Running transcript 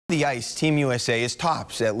The ice, Team USA is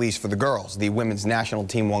tops, at least for the girls. The women's national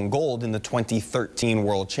team won gold in the 2013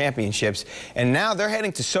 World Championships, and now they're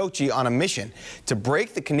heading to Sochi on a mission to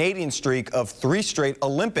break the Canadian streak of 3 straight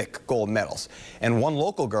Olympic gold medals. And one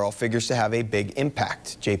local girl figures to have a big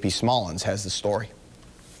impact. JP Smallins has the story.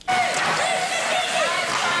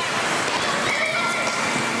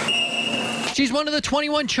 She's one of the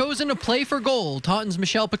 21 chosen to play for gold. Taunton's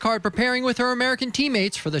Michelle Picard preparing with her American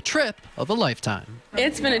teammates for the trip of a lifetime.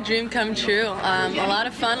 It's been a dream come true. A lot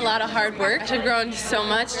of fun, a lot of hard work. I've grown so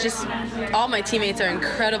much. Just all my teammates are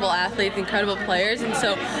incredible athletes, incredible players, and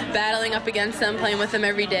so battling up against them, playing with them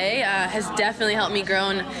every day has definitely helped me grow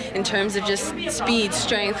in terms of just speed,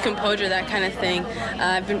 strength, composure, that kind of thing.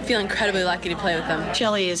 I've been feeling incredibly lucky to play with them.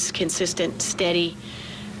 Shelly is consistent, steady,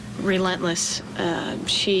 relentless.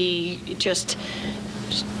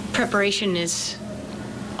 Preparation is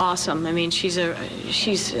awesome. I mean,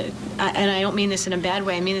 and I don't mean this in a bad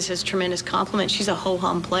way. I mean this as a tremendous compliment. She's a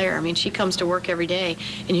ho-hum player. I mean, she comes to work every day,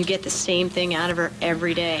 and you get the same thing out of her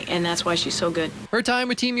every day, and that's why she's so good. Her time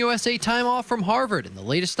with Team USA, time off from Harvard, and the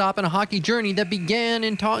latest stop in a hockey journey that began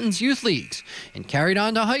in Taunton's youth leagues and carried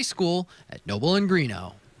on to high school at Noble and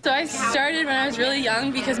Greenough. So I started when I was really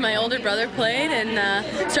young because my older brother played, and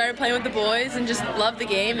started playing with the boys and just loved the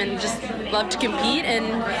game and just loved to compete.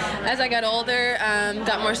 And as I got older,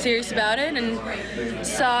 got more serious about it and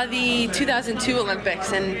saw the 2002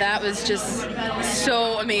 Olympics, and that was just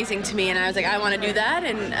so amazing to me. And I was like, I want to do that.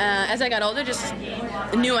 And as I got older, just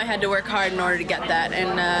knew I had to work hard in order to get that.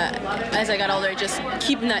 And as I got older, just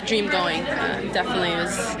keeping that dream going definitely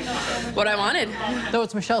was what I wanted. Though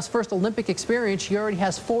it's Michelle's first Olympic experience, she already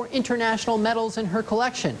has 4 international medals in her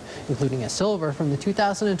collection, including a silver from the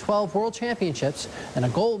 2012 World Championships and a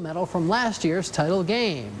gold medal from last year's title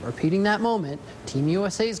game. Repeating that moment, Team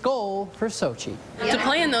USA's goal for Sochi. To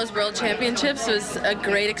play in those World Championships was a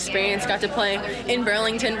great experience. Got to play in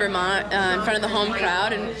Burlington, Vermont, in front of the home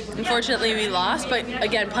crowd, and unfortunately we lost, but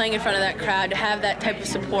again, playing in front of that crowd, to have that type of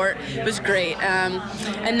support was great.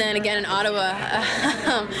 And then again in Ottawa,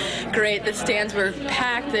 great. The stands were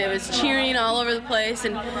packed. It was cheering all over the place,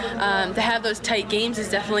 and to have those tight games has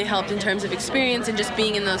definitely helped in terms of experience and just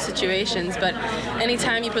being in those situations. But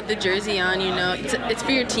anytime you put the jersey on, you know it's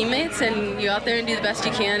for your teammates, and you go out there and do the best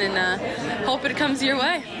you can, and hope it comes your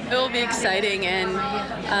way. It will be exciting,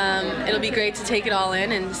 and it'll be great to take it all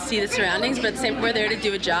in and see the surroundings, but same, we're there to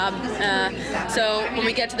do a job. So when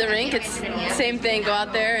we get to the rink, it's the same thing. Go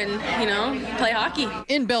out there and, play hockey.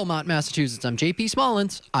 In Belmont, Massachusetts, I'm JP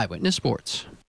Smallins, Eyewitness Sports.